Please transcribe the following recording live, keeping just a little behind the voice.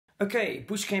Okay,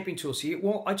 bush camping tools here.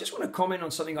 Well, I just want to comment on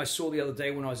something I saw the other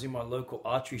day when I was in my local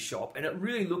archery shop, and it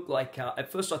really looked like,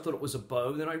 at first I thought it was a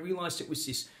bow, then I realized it was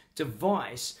this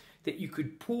device that you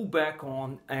could pull back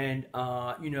on, and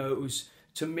it was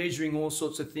to measuring all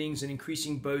sorts of things and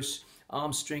increasing bow's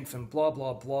arm strength and blah,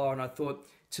 blah, blah. And I thought,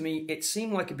 to me, it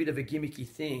seemed like a bit of a gimmicky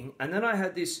thing. And then I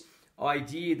had this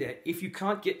idea that if you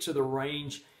can't get to the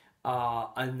range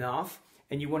enough,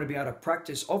 and you want to be able to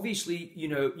practice, obviously,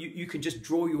 you can just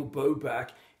draw your bow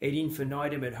back ad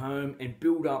infinitum at home and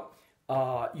build up,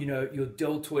 your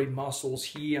deltoid muscles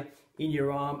here in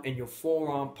your arm and your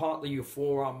forearm, partly your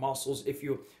forearm muscles. If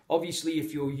you're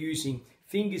using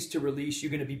fingers to release,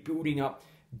 you're going to be building up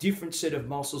different set of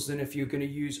muscles than if you're going to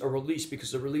use a release,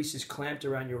 because the release is clamped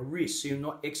around your wrist, so you're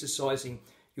not exercising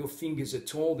your fingers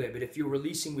at all there. But if you're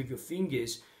releasing with your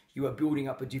fingers, you are building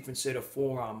up a different set of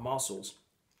forearm muscles.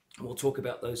 We'll talk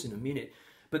about those in a minute.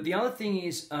 But the other thing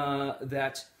is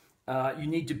that you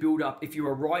need to build up, if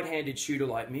you're a right-handed shooter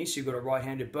like me, so you've got a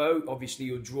right-handed bow, obviously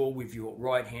you'll draw with your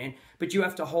right hand, but you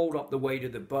have to hold up the weight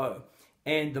of the bow.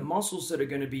 And the muscles that are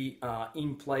going to be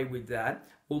in play with that,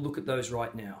 we'll look at those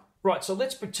right now. Right, so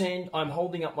let's pretend I'm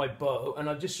holding up my bow, and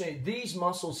I'm just saying these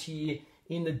muscles here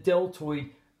in the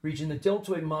deltoid region, the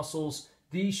deltoid muscles,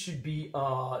 these should be,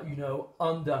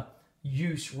 under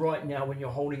use right now when you're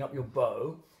holding up your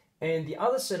bow. And the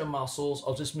other set of muscles,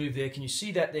 I'll just move there. Can you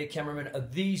see that there, cameraman? Are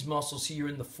these muscles here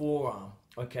in the forearm,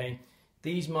 okay?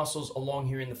 These muscles along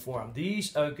here in the forearm.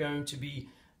 These are going to be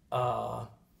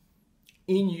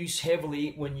in use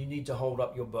heavily when you need to hold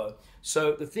up your bow.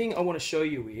 So the thing I want to show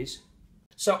you is,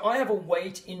 so I have a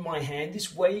weight in my hand.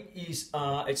 This weight is,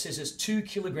 it says it's 2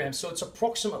 kilograms. So it's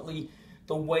approximately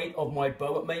the weight of my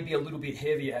bow. It may be a little bit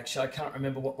heavier, actually. I can't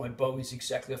remember what my bow is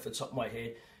exactly off the top of my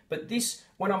head. But this,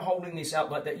 when I'm holding this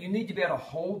out like that, you need to be able to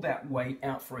hold that weight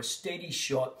out for a steady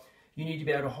shot. You need to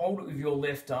be able to hold it with your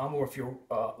left arm, or if you're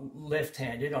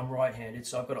left-handed, I'm right-handed,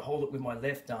 so I've got to hold it with my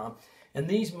left arm. And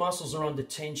these muscles are under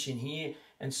tension here,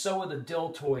 and so are the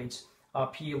deltoids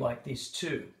up here like this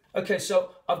too. Okay, so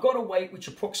I've got a weight which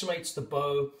approximates the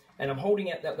bow, and I'm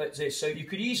holding out that there. So you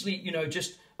could easily,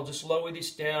 I'll just lower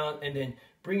this down and then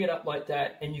bring it up like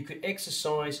that, and you could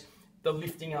exercise the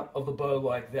lifting up of the bow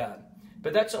like that.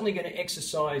 But that's only going to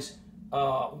exercise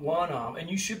one arm, and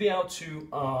you should be able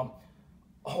to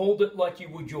hold it like you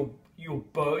would your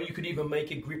bow. You could even make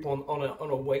a grip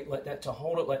on a weight like that to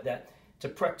hold it like that, to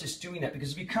practice doing that.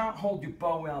 Because if you can't hold your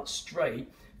bow out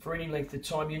straight for any length of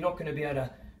time, you're not going to be able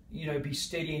to be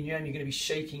steady, and you're going to be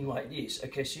shaking like this.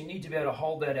 Okay, so you need to be able to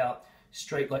hold that out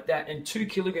straight like that. And 2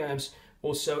 kilograms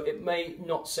or so, it may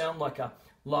not sound like a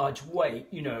large weight,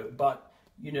 but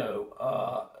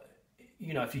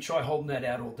if you try holding that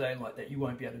out all day like that, you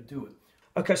won't be able to do it.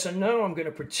 Okay, so now I'm going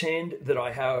to pretend that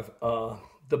I have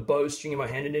the bowstring in my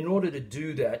hand, and in order to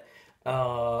do that,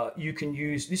 you can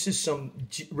use, this is some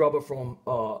rubber from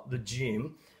the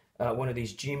gym, one of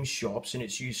these gym shops, and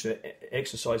it's used for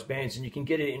exercise bands, and you can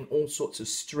get it in all sorts of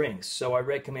strengths. So I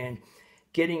recommend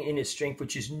getting in a strength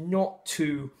which is not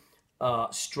too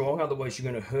strong, otherwise you're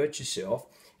going to hurt yourself.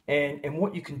 And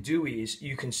what you can do is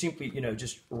you can simply,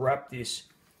 just wrap this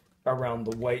around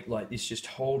the weight like this, just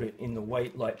hold it in the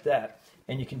weight like that,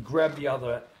 and you can grab the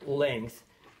other length,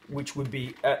 which would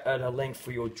be at a length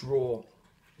for your draw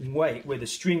weight, where the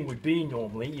string would be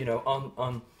normally,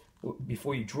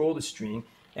 before you draw the string.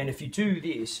 And if you do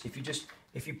this,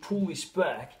 if you pull this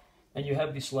back and you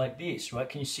have this like this, right?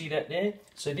 Can you see that there?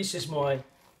 So this is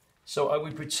so I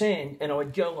would pretend, and I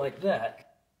would go like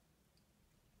that,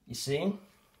 you see?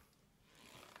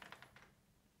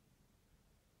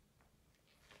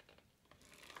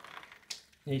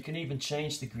 Now you can even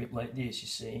change the grip like this, you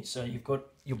see. So you've got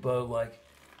your bow like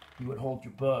you would hold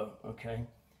your bow, okay?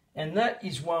 And that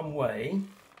is one way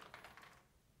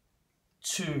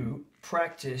to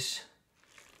practice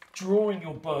drawing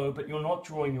your bow, but you're not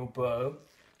drawing your bow,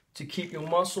 to keep your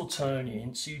muscle tone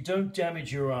in so you don't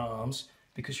damage your arms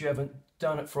because you haven't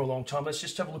done it for a long time. Let's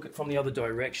just have a look at from the other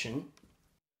direction.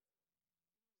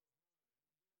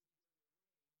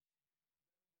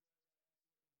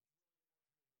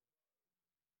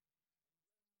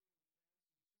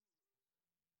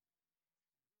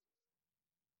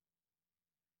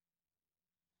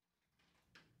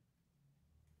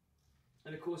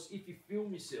 And of course, if you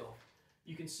film yourself,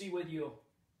 you can see whether your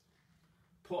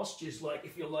posture's like,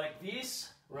 if you're like this,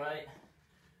 right,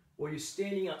 or you're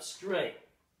standing up straight,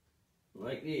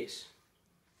 like this.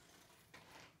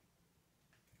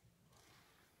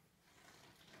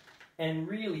 And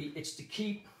really, it's to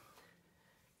keep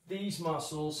these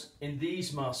muscles and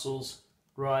these muscles,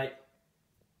 right,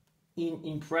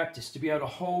 in practice, to be able to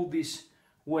hold this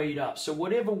weight up. So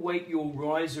whatever weight your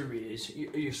riser is,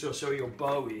 your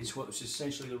bow is, what's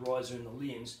essentially the riser and the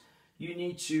limbs, you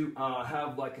need to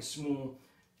have like a small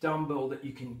dumbbell that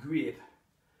you can grip.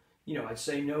 You know, I'd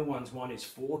say no one's one is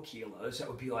 4 kilos. That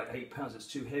would be like 8 pounds. It's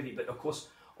too heavy. But of course,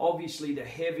 obviously, the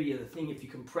heavier the thing, if you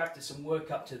can practice and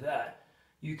work up to that,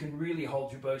 you can really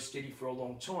hold your bow steady for a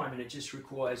long time. And it just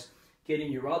requires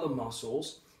getting your other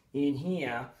muscles in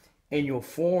here and your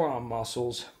forearm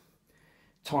muscles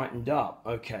tightened up,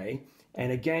 okay?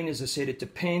 And again, as I said, it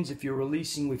depends if you're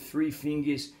releasing with 3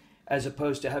 fingers as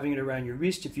opposed to having it around your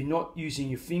wrist. If you're not using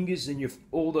your fingers, then you've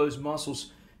all those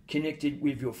muscles connected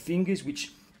with your fingers,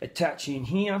 which attach in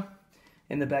here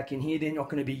and the back in here, they're not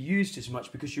going to be used as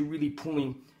much because you're really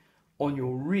pulling on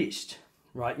your wrist,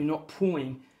 right? You're not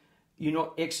pulling, you're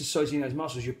not exercising those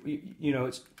muscles. You know,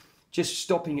 it's just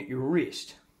stopping at your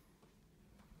wrist.